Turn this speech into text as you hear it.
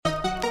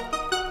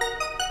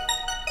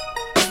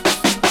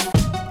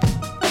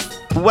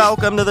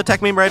Welcome to the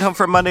Tech Meme Ride Home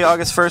for Monday,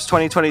 August 1st,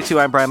 2022.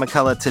 I'm Brian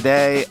McCullough.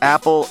 Today,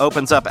 Apple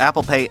opens up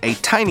Apple Pay a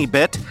tiny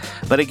bit,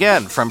 but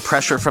again, from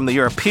pressure from the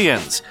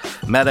Europeans.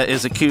 Meta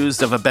is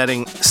accused of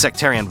abetting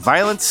sectarian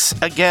violence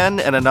again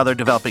in another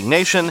developing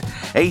nation.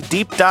 A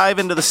deep dive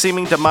into the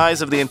seeming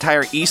demise of the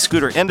entire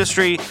e-scooter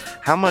industry.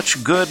 How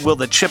much good will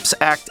the CHIPS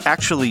Act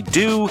actually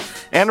do?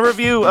 And a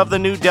review of the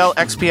new Dell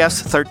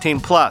XPS 13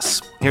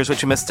 Plus. Here's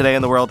what you missed today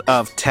in the world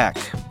of tech.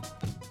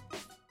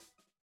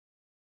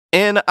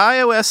 In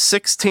iOS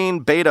 16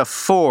 Beta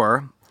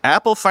 4,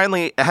 Apple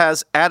finally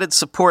has added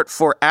support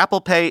for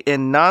Apple Pay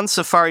in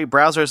non-Safari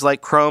browsers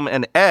like Chrome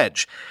and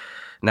Edge.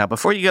 Now,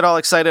 before you get all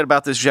excited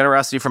about this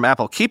generosity from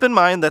Apple, keep in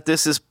mind that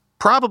this is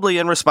probably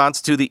in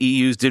response to the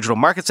EU's Digital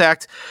Markets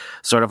Act,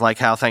 sort of like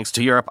how, thanks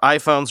to Europe,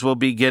 iPhones will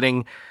be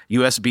getting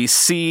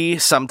USB-C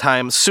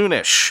sometime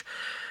soonish,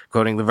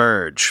 quoting The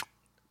Verge.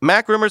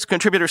 Mac Rumors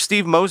contributor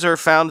Steve Moser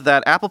found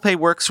that Apple Pay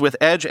works with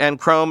Edge and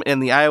Chrome in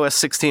the iOS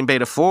 16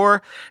 Beta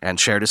 4 and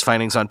shared his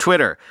findings on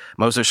Twitter.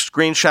 Moser's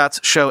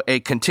screenshots show a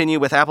continue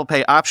with Apple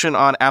Pay option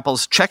on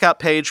Apple's checkout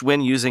page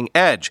when using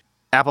Edge.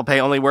 Apple Pay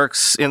only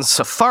works in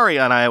Safari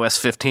on iOS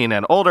 15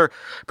 and older,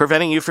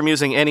 preventing you from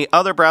using any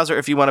other browser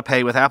if you want to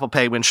pay with Apple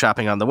Pay when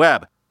shopping on the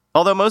web.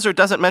 Although Moser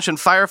doesn't mention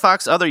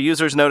Firefox, other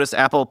users noticed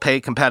Apple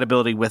Pay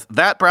compatibility with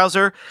that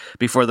browser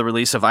before the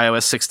release of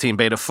iOS 16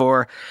 Beta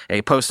 4.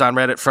 A post on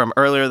Reddit from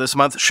earlier this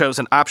month shows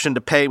an option to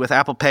pay with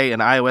Apple Pay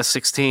in iOS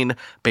 16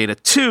 Beta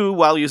 2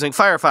 while using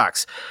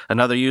Firefox.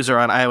 Another user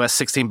on iOS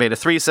 16 Beta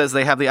 3 says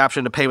they have the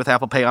option to pay with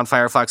Apple Pay on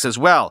Firefox as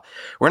well.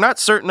 We're not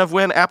certain of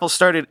when Apple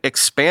started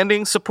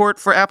expanding support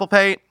for Apple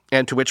Pay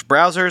and to which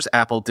browsers.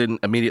 Apple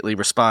didn't immediately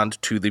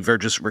respond to The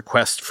Verge's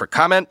request for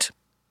comment.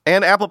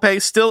 And Apple Pay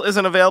still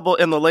isn't available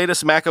in the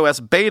latest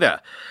macOS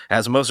beta.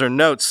 As Moser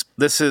notes,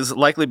 this is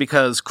likely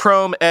because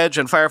Chrome, Edge,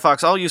 and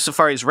Firefox all use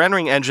Safari's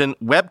rendering engine,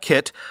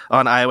 WebKit,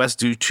 on iOS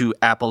due to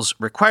Apple's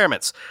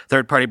requirements.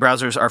 Third-party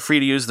browsers are free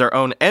to use their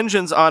own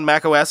engines on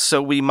macOS,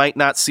 so we might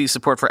not see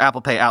support for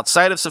Apple Pay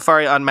outside of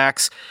Safari on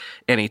Macs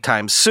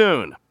anytime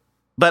soon.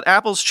 But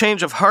Apple's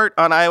change of heart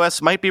on iOS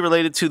might be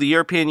related to the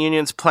European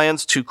Union's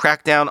plans to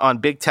crack down on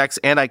big tech's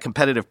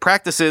anti-competitive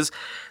practices.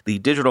 The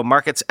Digital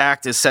Markets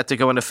Act is set to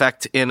go into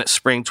effect in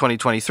spring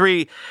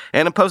 2023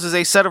 and imposes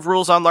a set of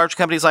rules on large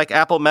companies like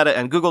Apple, Meta,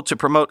 and Google to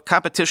promote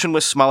competition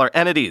with smaller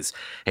entities.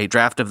 A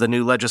draft of the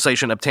new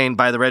legislation obtained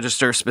by the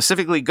Register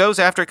specifically goes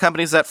after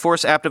companies that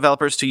force app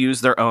developers to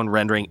use their own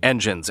rendering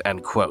engines,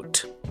 end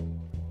quote.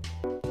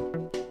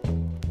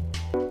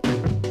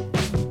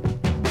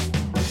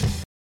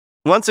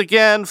 Once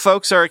again,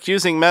 folks are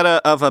accusing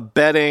Meta of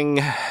abetting,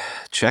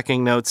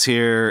 checking notes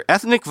here,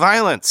 ethnic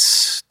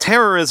violence,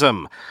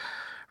 terrorism.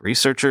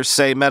 Researchers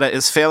say Meta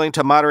is failing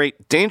to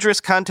moderate dangerous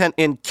content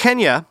in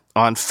Kenya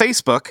on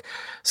Facebook,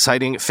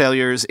 citing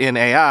failures in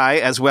AI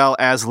as well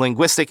as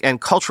linguistic and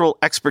cultural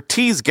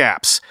expertise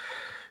gaps.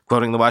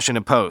 Quoting the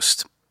Washington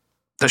Post.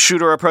 The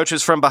shooter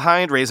approaches from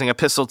behind, raising a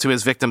pistol to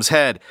his victim's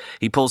head.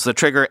 He pulls the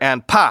trigger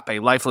and pop, a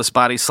lifeless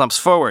body slumps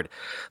forward.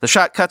 The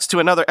shot cuts to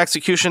another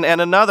execution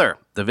and another.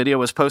 The video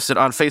was posted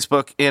on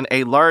Facebook in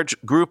a large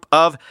group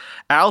of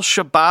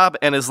Al-Shabaab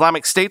and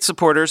Islamic State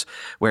supporters,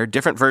 where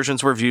different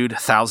versions were viewed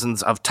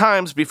thousands of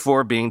times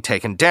before being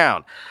taken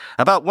down.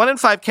 About 1 in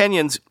 5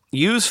 Kenyans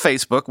use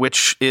Facebook,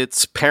 which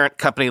its parent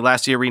company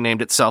last year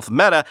renamed itself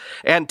Meta,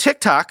 and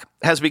TikTok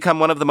has become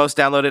one of the most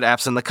downloaded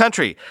apps in the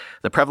country.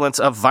 The prevalence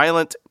of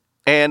violent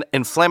and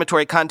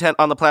inflammatory content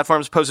on the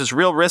platforms poses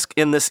real risk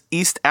in this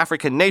East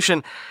African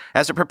nation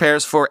as it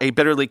prepares for a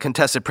bitterly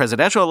contested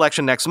presidential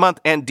election next month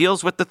and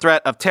deals with the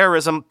threat of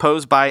terrorism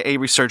posed by a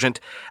resurgent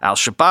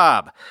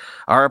Al-Shabaab.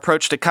 Our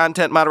approach to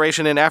content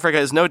moderation in Africa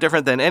is no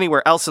different than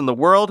anywhere else in the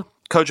world.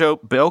 Kojo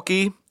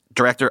Bioki,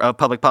 Director of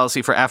Public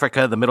Policy for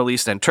Africa, the Middle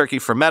East, and Turkey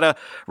for Meta,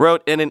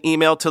 wrote in an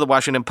email to the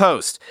Washington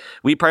Post,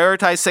 "We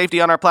prioritize safety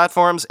on our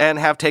platforms and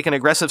have taken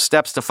aggressive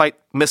steps to fight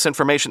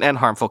misinformation and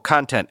harmful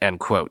content," end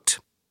quote.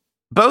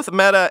 Both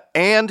Meta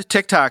and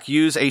TikTok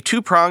use a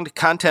two-pronged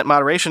content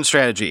moderation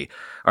strategy.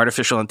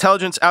 Artificial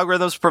intelligence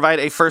algorithms provide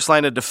a first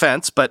line of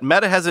defense, but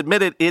Meta has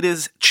admitted it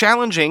is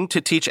challenging to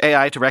teach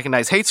AI to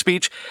recognize hate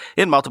speech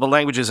in multiple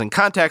languages and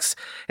contexts,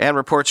 and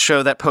reports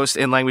show that posts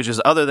in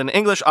languages other than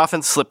English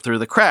often slip through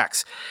the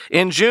cracks.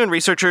 In June,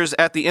 researchers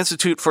at the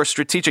Institute for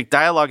Strategic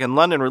Dialogue in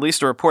London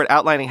released a report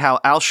outlining how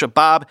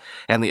Al-Shabaab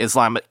and the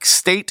Islamic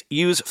State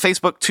use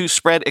Facebook to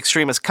spread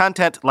extremist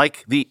content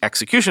like the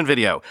execution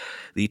video.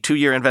 The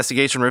 2-year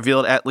investigation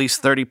revealed at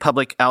least 30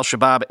 public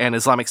Al-Shabaab and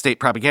Islamic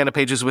State propaganda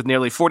pages with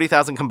nearly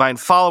 40,000 combined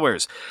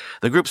followers.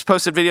 The groups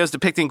posted videos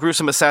depicting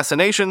gruesome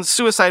assassinations,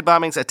 suicide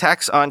bombings,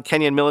 attacks on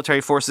Kenyan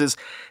military forces,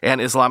 and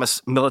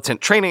Islamist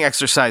militant training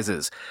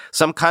exercises.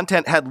 Some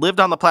content had lived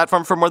on the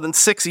platform for more than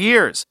 6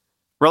 years.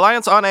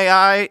 Reliance on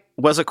AI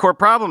was a core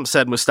problem,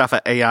 said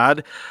Mustafa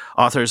Ayad,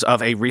 authors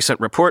of a recent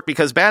report,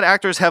 because bad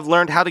actors have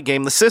learned how to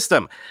game the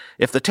system.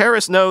 If the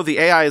terrorists know the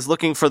AI is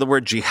looking for the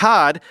word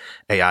jihad,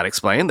 Ayad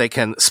explained, they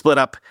can split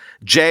up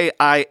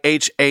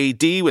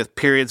JIHAD with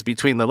periods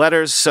between the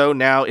letters, so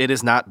now it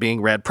is not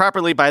being read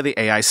properly by the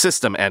AI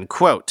system, end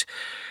quote.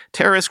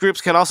 Terrorist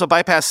groups can also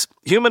bypass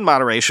human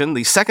moderation,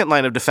 the second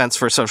line of defense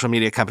for social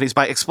media companies,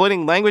 by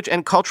exploiting language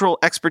and cultural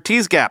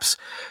expertise gaps,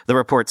 the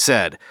report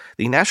said.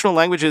 The national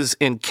languages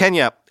in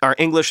Kenya are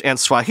English and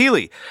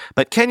Swahili,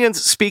 but Kenyans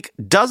speak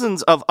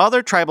dozens of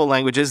other tribal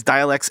languages,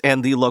 dialects,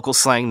 and the local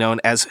slang known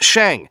as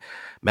Sheng.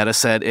 Meta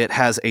said it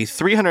has a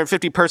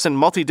 350-person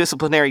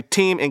multidisciplinary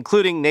team,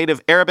 including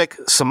native Arabic,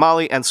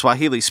 Somali, and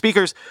Swahili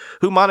speakers,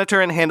 who monitor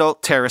and handle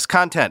terrorist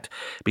content.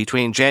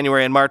 Between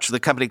January and March,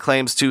 the company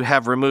claims to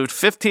have removed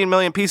 15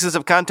 million pieces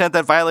of content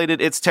that violated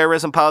its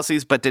terrorism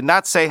policies, but did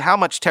not say how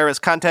much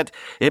terrorist content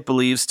it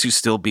believes to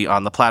still be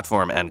on the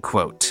platform, end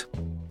quote.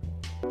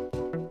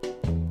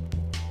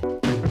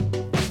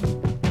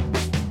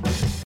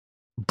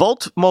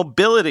 Bolt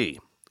Mobility,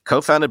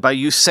 co-founded by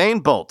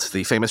Usain Bolt,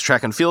 the famous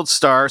track and field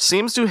star,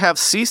 seems to have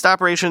ceased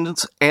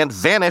operations and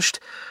vanished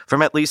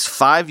from at least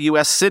 5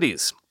 U.S.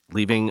 cities,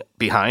 leaving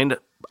behind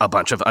a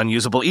bunch of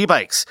unusable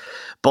e-bikes.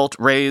 Bolt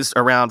raised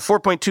around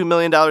 $4.2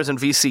 million in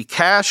VC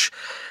cash,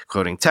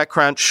 quoting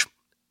TechCrunch.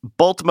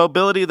 Bolt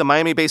Mobility, the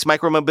Miami-based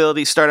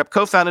micromobility startup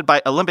co-founded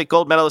by Olympic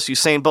gold medalist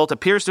Usain Bolt,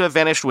 appears to have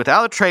vanished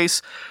without a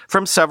trace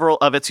from several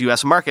of its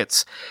U.S.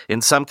 markets.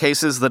 In some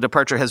cases, the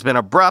departure has been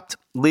abrupt,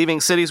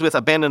 leaving cities with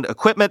abandoned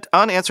equipment,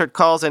 unanswered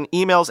calls, and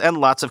emails, and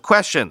lots of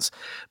questions.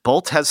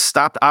 Bolt has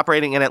stopped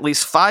operating in at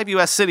least 5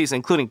 U.S. cities,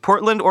 including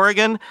Portland,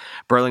 Oregon,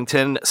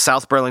 Burlington,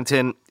 South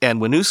Burlington, and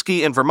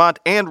Winooski in Vermont,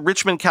 and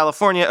Richmond,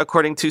 California,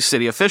 according to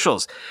city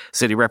officials.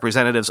 City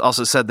representatives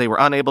also said they were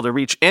unable to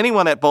reach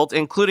anyone at Bolt,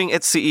 including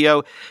its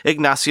CEO,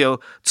 Ignacio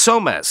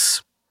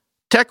Tsomes.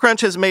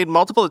 TechCrunch has made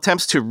multiple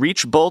attempts to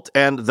reach Bolt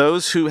and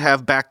those who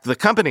have backed the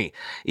company.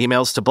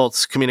 Emails to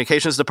Bolt's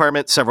communications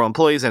department, several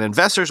employees, and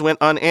investors went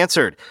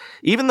unanswered.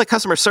 Even the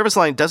customer service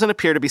line doesn't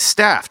appear to be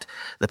staffed.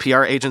 The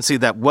PR agency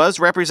that was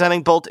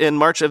representing Bolt in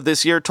March of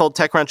this year told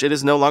TechCrunch it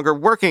is no longer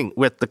working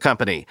with the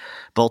company.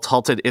 Bolt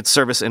halted its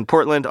service in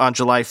Portland on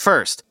July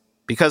 1st.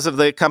 Because of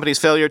the company's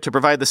failure to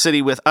provide the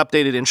city with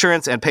updated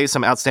insurance and pay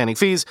some outstanding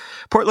fees,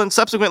 Portland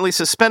subsequently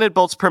suspended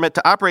Bolt's permit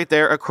to operate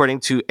there,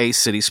 according to a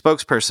city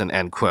spokesperson,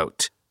 end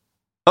quote.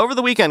 Over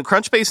the weekend,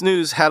 Crunchbase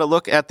News had a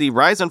look at the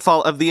rise and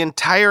fall of the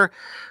entire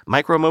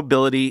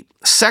micromobility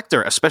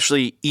sector,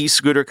 especially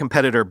e-scooter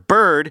competitor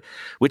Bird,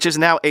 which is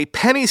now a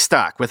penny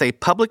stock with a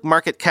public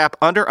market cap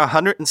under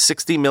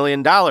 $160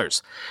 million,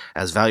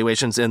 as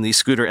valuations in the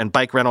scooter and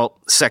bike rental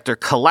sector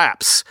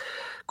collapse.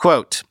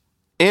 Quote,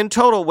 in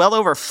total, well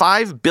over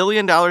 $5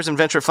 billion in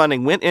venture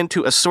funding went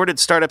into assorted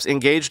startups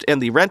engaged in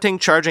the renting,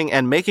 charging,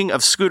 and making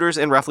of scooters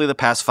in roughly the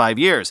past 5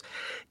 years.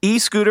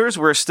 E-scooters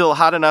were still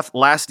hot enough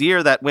last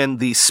year that when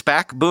the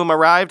SPAC boom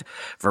arrived,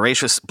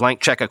 voracious blank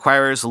check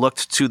acquirers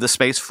looked to the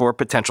space for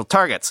potential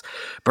targets.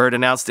 Bird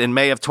announced in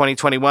May of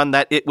 2021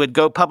 that it would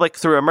go public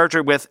through a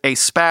merger with a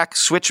SPAC,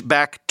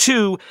 Switchback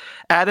 2,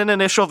 at an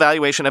initial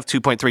valuation of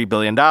 $2.3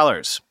 billion.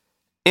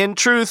 In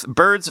truth,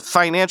 Bird's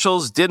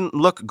financials didn't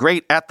look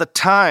great at the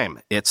time.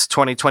 Its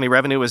 2020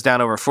 revenue was down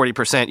over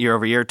 40% year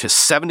over year to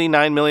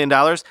 $79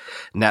 million.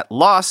 Net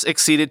loss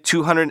exceeded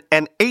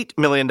 $208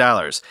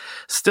 million.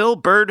 Still,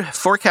 Bird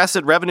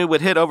forecasted revenue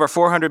would hit over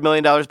 $400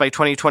 million by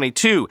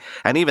 2022,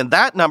 and even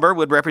that number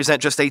would represent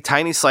just a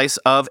tiny slice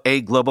of a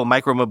global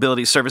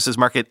micromobility services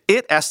market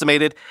it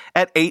estimated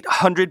at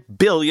 $800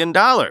 billion.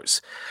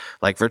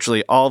 Like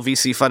virtually all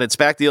VC-funded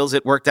SPAC deals,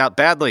 it worked out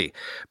badly.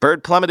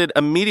 Bird plummeted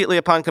immediately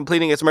upon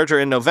completing its merger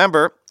in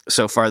November.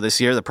 So far this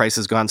year, the price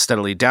has gone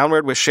steadily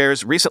downward, with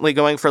shares recently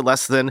going for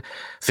less than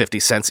 50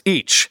 cents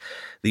each.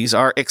 These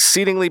are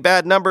exceedingly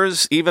bad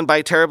numbers, even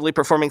by terribly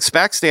performing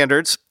SPAC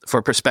standards.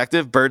 For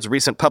perspective, Bird's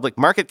recent public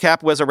market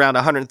cap was around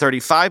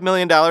 $135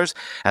 million.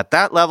 At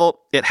that level,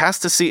 it has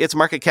to see its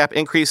market cap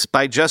increase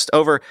by just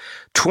over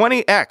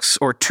 20x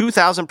or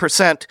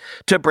 2,000%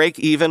 to break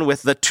even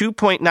with the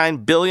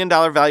 $2.9 billion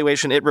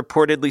valuation it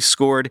reportedly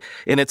scored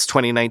in its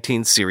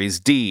 2019 Series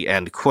D,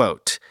 end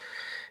quote.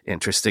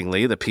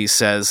 Interestingly, the piece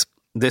says,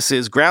 this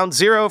is ground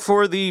zero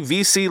for the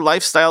VC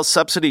lifestyle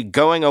subsidy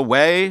going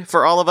away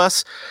for all of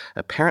us.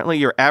 Apparently,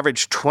 your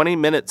average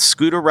 20-minute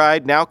scooter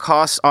ride now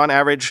costs, on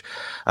average,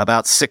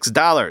 about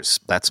 $6.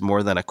 That's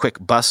more than a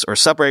quick bus or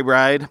subway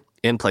ride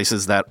in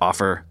places that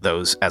offer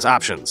those as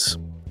options.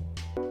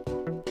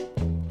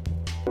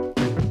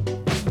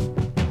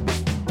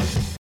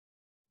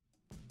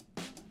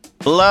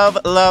 Love,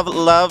 love,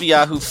 love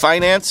Yahoo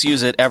Finance.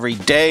 Use it every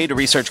day to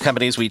research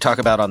companies we talk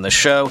about on the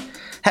show.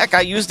 Heck,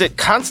 I used it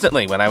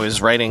constantly when I was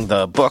writing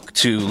the book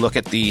to look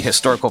at the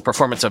historical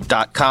performance of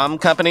 .com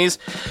companies.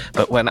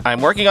 But when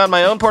I'm working on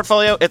my own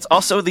portfolio, it's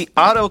also the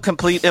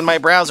autocomplete in my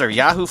browser,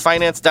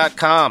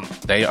 yahoofinance.com.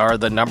 They are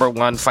the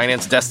 #1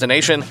 finance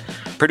destination,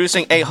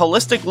 producing a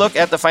holistic look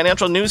at the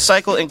financial news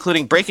cycle,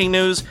 including breaking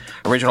news,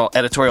 original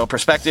editorial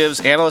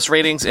perspectives, analyst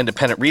ratings,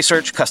 independent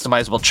research,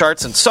 customizable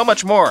charts, and so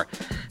much more.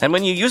 And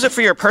when you use it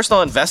for your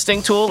personal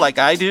investing tool like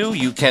I do,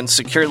 you can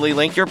securely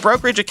link your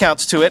brokerage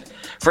accounts to it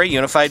for a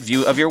unified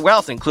view of your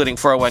wealth, including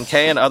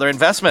 401k and other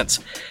investments.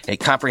 A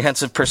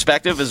comprehensive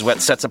perspective is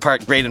what sets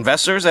apart great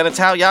investors, and it's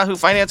how Yahoo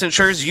Finance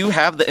ensures you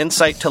have the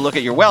insight to look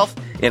at your wealth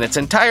in its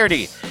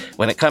entirety.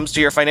 When it comes to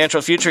your financial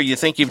future, you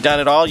think you've done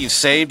it all. You've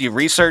saved, you've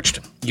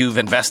researched, you've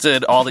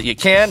invested all that you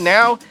can.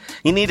 Now,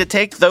 you need to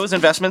take those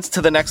investments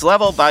to the next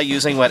level by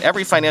using what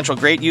every financial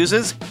great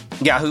uses,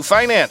 Yahoo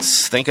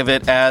Finance. Think of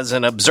it as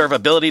an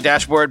observability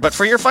dashboard, but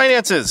for your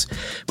finances.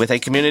 With a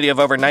community of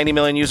over 90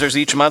 million users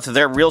each month,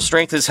 their real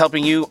strength is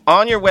helping you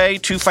on your way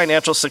to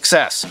financial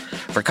success.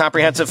 For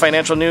comprehensive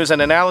financial news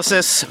and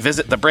analysis,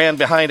 visit the brand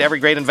behind every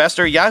great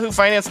investor,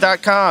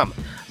 yahoofinance.com.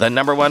 The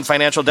number one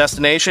financial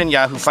destination,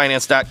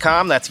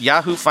 yahoofinance.com. That's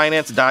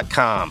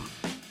yahoofinance.com.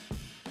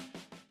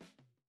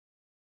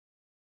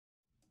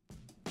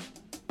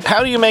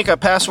 How do you make a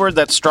password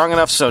that's strong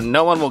enough so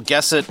no one will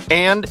guess it,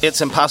 and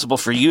it's impossible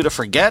for you to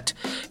forget,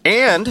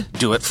 and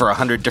do it for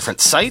 100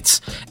 different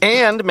sites,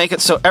 and make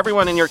it so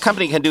everyone in your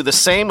company can do the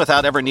same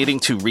without ever needing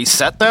to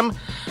reset them?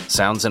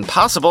 Sounds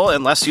impossible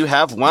unless you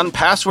have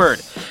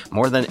 1Password.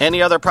 More than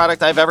any other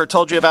product I've ever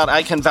told you about,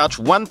 I can vouch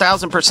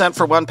 1,000%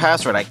 for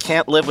 1Password. I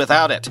can't live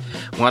without it.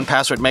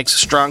 1Password makes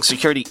strong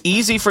security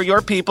easy for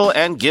your people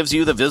and gives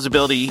you the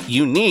visibility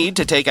you need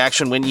to take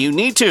action when you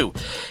need to.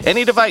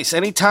 Any device,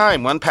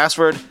 anytime,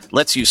 1Password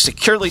lets you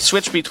securely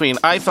switch between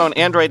iPhone,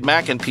 Android,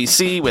 Mac, and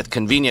PC with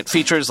convenient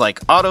features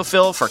like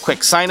autofill for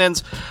quick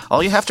sign-ins.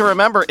 All you have to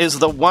remember is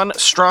the one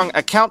strong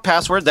account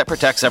password that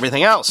protects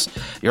everything else.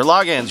 Your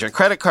logins, your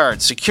credit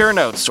cards, secure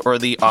notes, or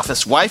the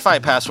Office Wi-Fi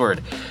password.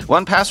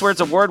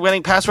 1Password's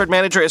award-winning password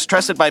manager is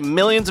trusted by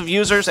millions of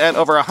users and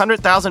over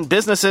 100,000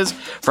 businesses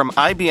from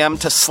IBM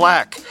to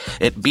Slack.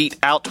 It beat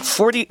out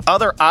 40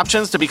 other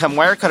options to become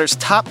Wirecutter's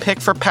top pick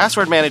for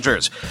password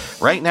managers.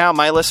 Right now,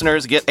 my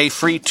listeners get a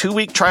free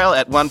 2-week trial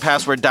at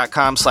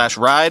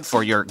onepassword.com/ride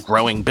for your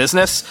growing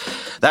business.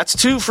 That's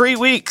 2 free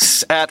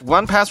weeks at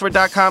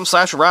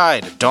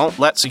onepassword.com/ride. Don't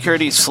let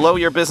security slow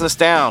your business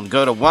down.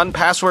 Go to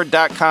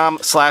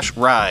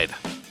onepassword.com/ride.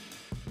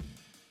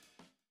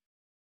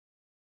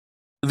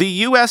 The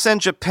U.S.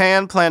 and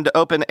Japan plan to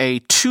open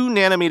a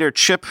 2-nanometer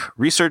chip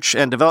research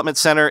and development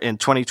center in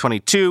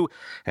 2022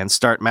 and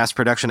start mass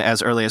production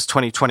as early as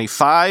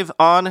 2025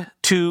 on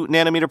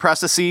 2-nanometer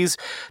processes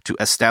to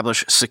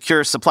establish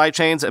secure supply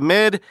chains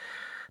amid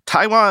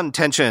Taiwan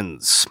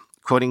tensions,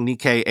 quoting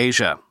Nikkei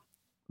Asia.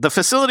 The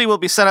facility will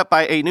be set up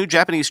by a new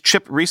Japanese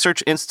chip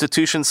research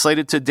institution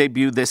slated to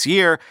debut this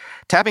year,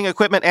 tapping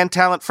equipment and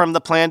talent from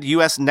the planned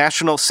U.S.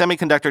 National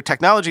Semiconductor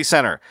Technology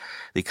Center.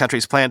 The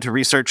country's plan to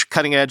research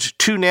cutting-edge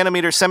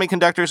 2-nanometer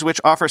semiconductors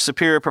which offer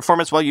superior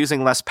performance while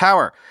using less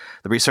power.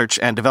 The Research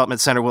and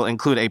Development Center will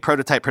include a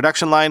prototype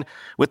production line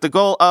with the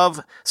goal of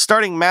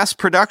starting mass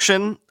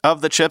production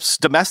of the chips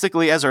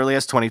domestically as early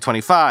as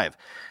 2025.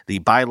 The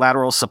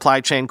bilateral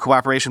supply chain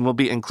cooperation will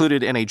be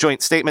included in a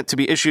joint statement to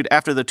be issued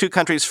after the two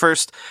countries'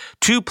 first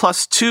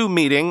 2+2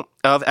 meeting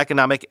of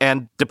economic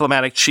and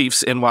diplomatic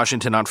chiefs in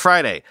Washington on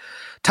Friday.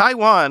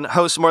 Taiwan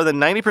hosts more than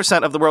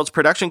 90% of the world's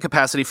production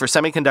capacity for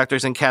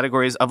semiconductors in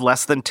categories of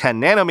less than 10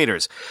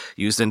 nanometers,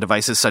 used in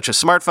devices such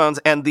as smartphones,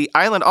 and the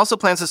island also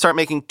plans to start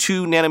making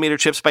 2-nanometer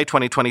chips by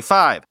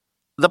 2025.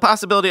 The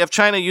possibility of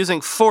China using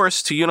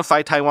force to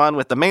unify Taiwan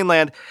with the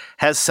mainland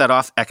has set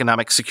off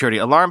economic security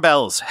alarm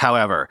bells,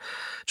 however.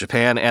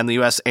 Japan and the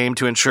U.S. aim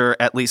to ensure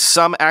at least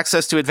some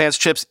access to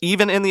advanced chips,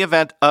 even in the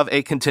event of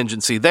a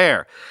contingency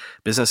there.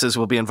 Businesses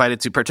will be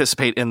invited to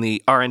participate in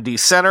the R&D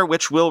Center,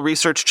 which will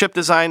research chip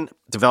design,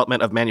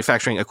 development of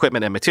manufacturing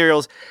equipment and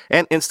materials,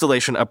 and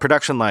installation of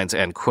production lines,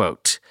 end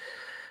quote.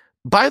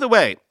 By the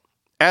way,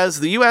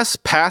 as the U.S.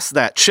 passed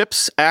that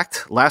CHIPS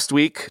Act last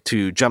week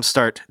to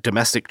jumpstart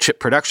domestic chip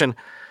production,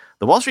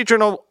 the Wall Street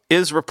Journal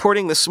is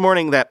reporting this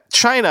morning that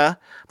China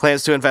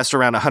plans to invest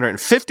around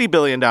 $150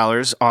 billion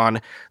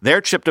on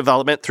their chip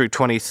development through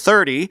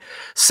 2030.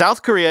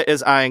 South Korea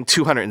is eyeing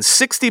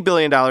 $260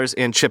 billion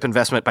in chip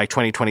investment by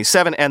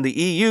 2027, and the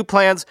EU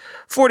plans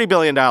 $40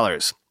 billion.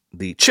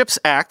 The CHIPS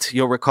Act,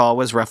 you'll recall,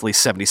 was roughly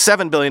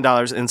 $77 billion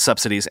in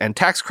subsidies and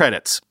tax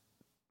credits.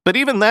 But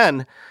even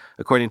then,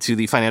 according to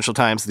the Financial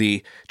Times,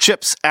 the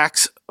CHIPS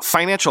Act's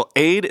financial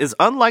aid is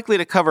unlikely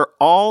to cover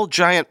all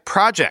giant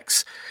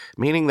projects,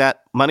 meaning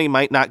that money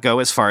might not go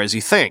as far as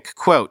you think.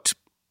 Quote,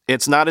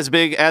 "It's not as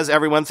big as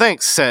everyone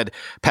thinks," said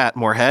Pat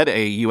Moorhead,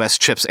 a U.S.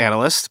 chips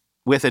analyst.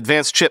 With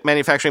advanced chip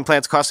manufacturing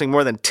plants costing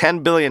more than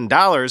 $10 billion,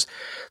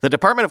 the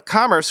Department of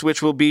Commerce,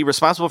 which will be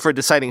responsible for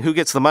deciding who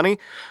gets the money,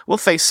 will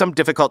face some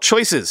difficult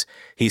choices,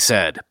 he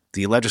said.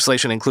 The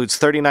legislation includes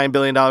 $39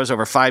 billion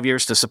over 5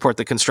 years to support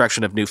the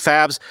construction of new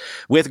fabs,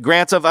 with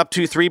grants of up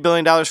to $3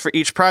 billion for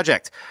each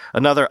project.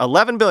 Another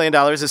 $11 billion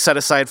is set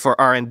aside for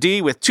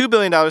R&D, with $2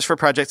 billion for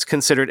projects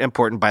considered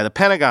important by the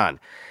Pentagon.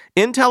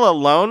 Intel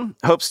alone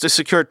hopes to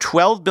secure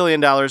 $12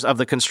 billion of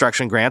the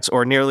construction grants,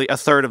 or nearly a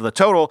third of the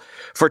total,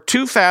 for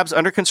 2 fabs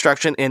under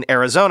construction in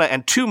Arizona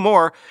and 2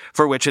 more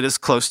for which it is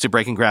close to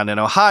breaking ground in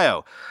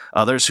Ohio.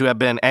 Others who have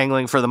been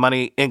angling for the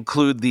money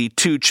include the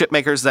 2 chip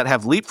makers that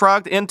have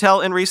leapfrogged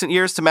Intel in recent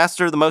years to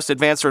master the most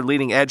advanced or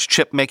leading-edge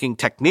chip-making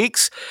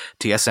techniques,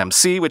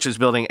 TSMC, which is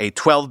building a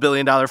 $12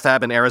 billion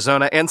fab in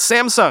Arizona, and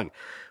Samsung,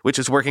 which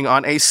is working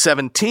on a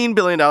 $17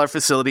 billion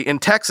facility in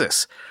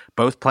Texas.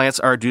 Both plants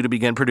are due to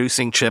begin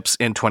producing chips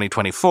in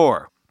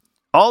 2024.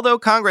 Although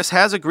Congress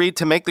has agreed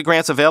to make the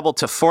grants available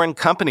to foreign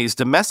companies,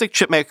 domestic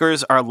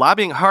chipmakers are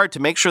lobbying hard to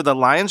make sure the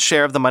lion's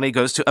share of the money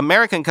goes to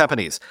American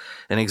companies.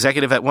 An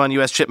executive at one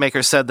U.S.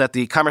 chipmaker said that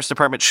the Commerce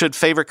Department should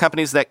favor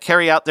companies that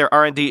carry out their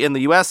R&D in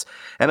the U.S.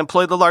 and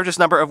employ the largest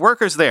number of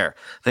workers there,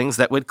 things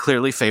that would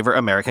clearly favor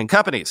American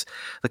companies.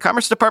 The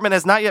Commerce Department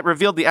has not yet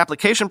revealed the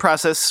application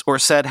process or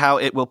said how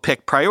it will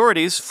pick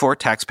priorities for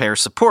taxpayer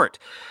support.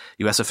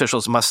 U.S.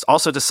 officials must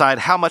also decide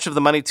how much of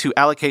the money to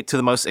allocate to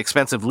the most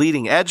expensive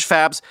leading-edge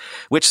fabs,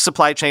 which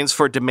supply chains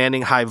for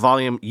demanding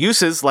high-volume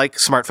uses like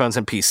smartphones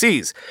and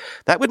PCs.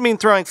 That would mean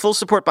throwing full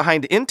support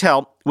behind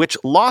Intel, which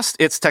lost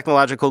its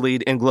technological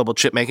lead in global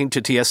chipmaking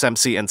to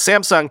TSMC and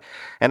Samsung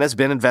and has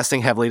been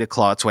investing heavily to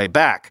claw its way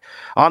back.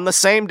 On the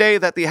same day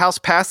that the House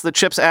passed the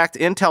CHIPS Act,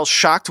 Intel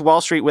shocked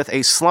Wall Street with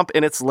a slump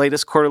in its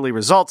latest quarterly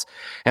results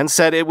and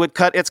said it would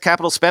cut its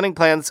capital spending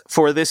plans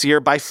for this year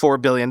by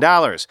 $4 billion.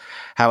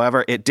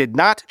 However, it did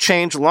not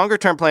change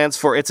longer-term plans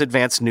for its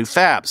advanced new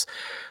fabs.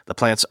 The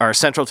plants are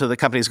central to the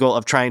company's goal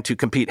of trying to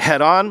compete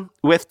head-on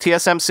with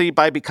TSMC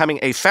by becoming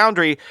a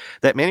foundry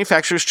that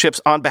manufactures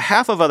chips on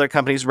behalf of other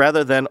companies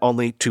rather than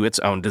only to its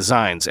own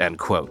designs, end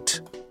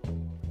quote.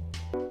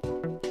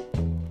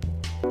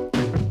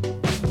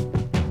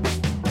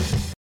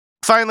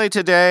 Finally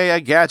today, a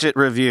gadget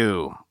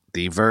review.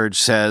 The Verge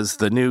says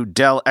the new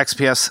Dell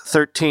XPS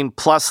 13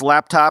 Plus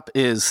laptop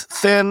is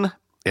thin,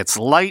 it's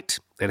light,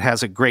 it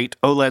has a great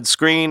OLED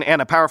screen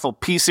and a powerful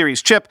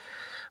P-series chip,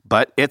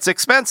 but it's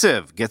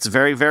expensive, gets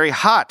very, very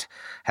hot,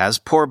 has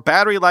poor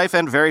battery life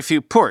and very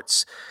few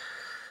ports.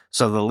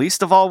 So the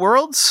least of all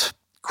worlds?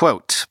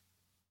 Quote,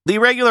 the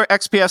regular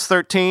XPS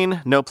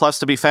 13, no plus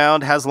to be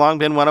found, has long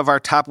been one of our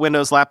top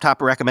Windows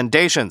laptop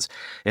recommendations.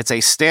 It's a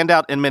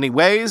standout in many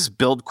ways,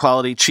 build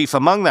quality chief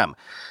among them.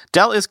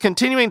 Dell is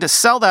continuing to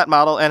sell that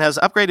model and has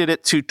upgraded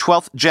it to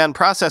 12th gen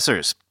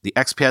processors. The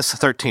XPS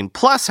 13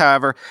 Plus,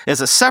 however, is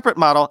a separate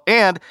model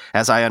and,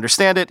 as I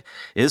understand it,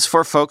 is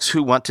for folks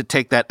who want to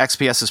take that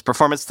XPS's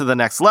performance to the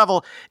next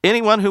level,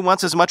 anyone who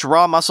wants as much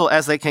raw muscle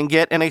as they can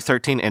get in a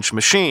 13-inch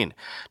machine.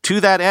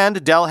 To that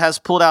end, Dell has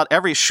pulled out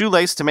every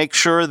shoelace to make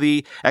sure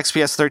the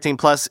XPS 13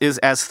 Plus is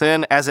as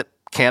thin as it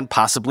can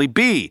possibly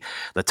be.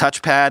 The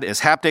touchpad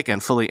is haptic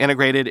and fully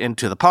integrated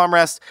into the palm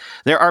rest.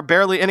 There are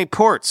barely any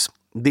ports.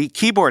 The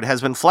keyboard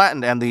has been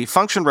flattened and the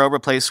function row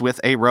replaced with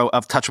a row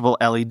of touchable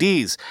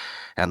LEDs.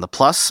 And the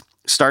Plus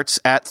starts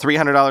at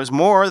 $300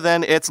 more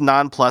than its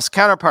non-Plus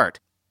counterpart.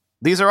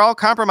 These are all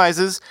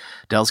compromises,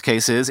 Dell's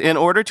case is, in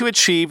order to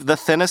achieve the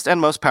thinnest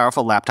and most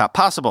powerful laptop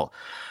possible.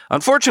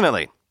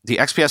 Unfortunately, the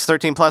XPS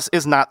 13 Plus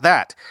is not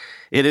that.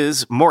 It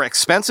is more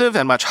expensive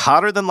and much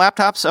hotter than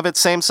laptops of its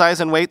same size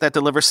and weight that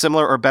deliver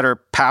similar or better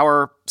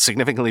power,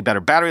 significantly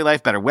better battery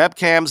life, better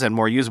webcams, and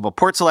more usable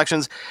port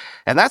selections.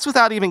 And that's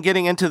without even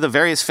getting into the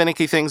various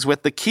finicky things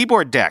with the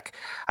keyboard deck.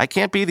 I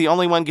can't be the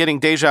only one getting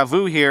deja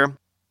vu here.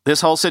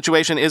 This whole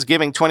situation is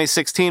giving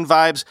 2016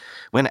 vibes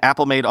when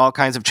Apple made all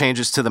kinds of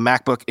changes to the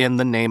MacBook in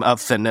the name of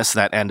thinness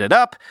that ended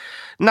up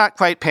not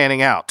quite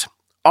panning out.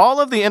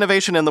 All of the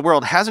innovation in the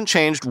world hasn't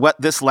changed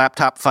what this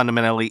laptop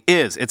fundamentally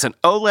is. It's an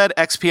OLED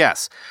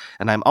XPS,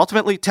 and I'm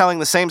ultimately telling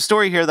the same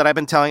story here that I've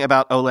been telling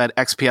about OLED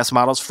XPS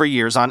models for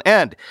years on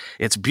end.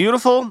 It's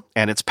beautiful,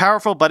 and it's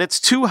powerful, but it's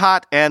too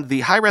hot, and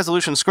the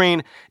high-resolution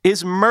screen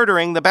is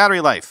murdering the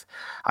battery life.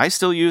 I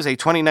still use a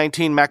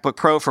 2019 MacBook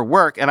Pro for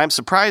work, and I'm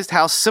surprised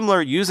how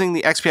similar using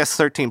the XPS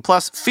 13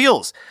 Plus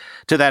feels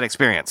to that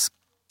experience.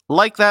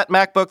 Like that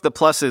MacBook, the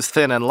Plus is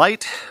thin and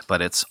light, but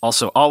it's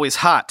also always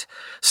hot,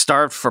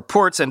 starved for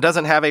ports, and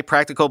doesn't have a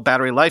practical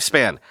battery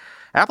lifespan.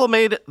 Apple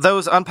made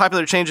those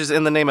unpopular changes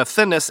in the name of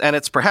thinness, and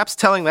it's perhaps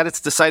telling that it's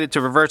decided to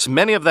reverse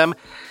many of them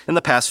in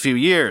the past few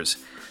years.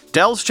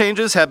 Dell's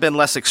changes have been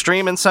less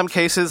extreme in some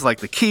cases, like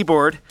the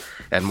keyboard,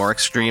 and more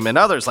extreme in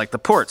others, like the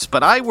ports,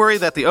 but I worry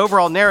that the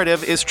overall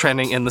narrative is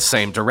trending in the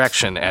same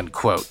direction, end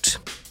quote.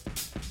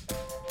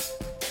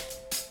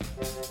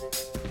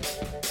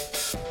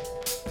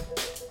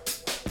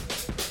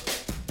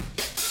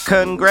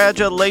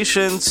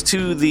 Congratulations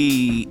to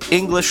the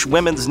English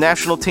women's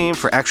national team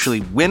for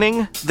actually winning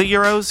the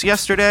Euros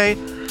yesterday.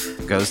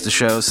 Goes to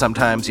show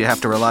sometimes you have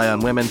to rely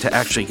on women to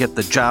actually get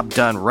the job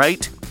done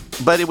right.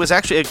 But it was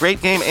actually a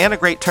great game and a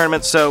great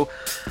tournament, so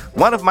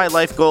one of my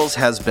life goals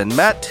has been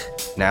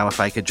met. Now,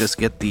 if I could just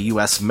get the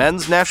U.S.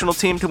 men's national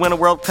team to win a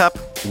World Cup,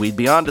 we'd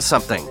be on to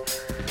something.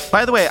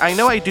 By the way, I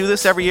know I do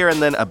this every year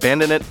and then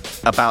abandon it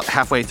about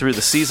halfway through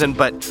the season,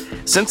 but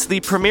since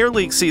the Premier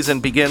League season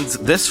begins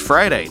this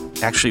Friday,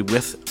 actually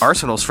with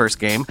Arsenal's first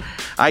game,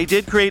 I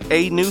did create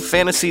a new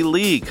fantasy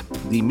league,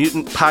 the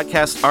Mutant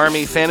Podcast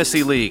Army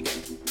Fantasy League.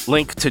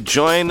 Link to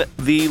join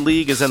the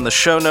league is in the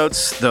show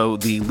notes, though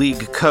the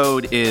league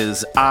code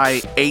is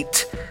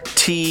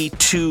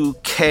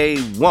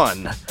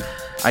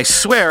I8T2K1. I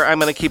swear I'm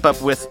going to keep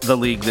up with the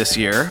league this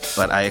year,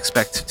 but I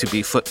expect to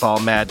be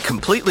football mad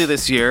completely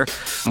this year,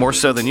 more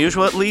so than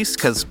usual at least,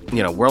 because,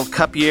 World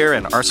Cup year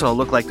and Arsenal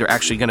look like they're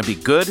actually going to be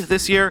good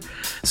this year.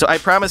 So I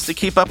promise to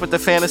keep up with the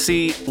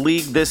fantasy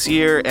league this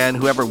year, and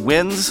whoever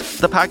wins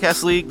the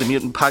podcast league, the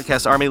Mutant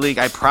Podcast Army League,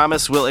 I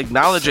promise will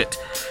acknowledge it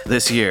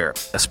this year,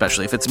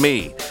 especially if it's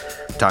me.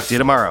 Talk to you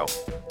tomorrow.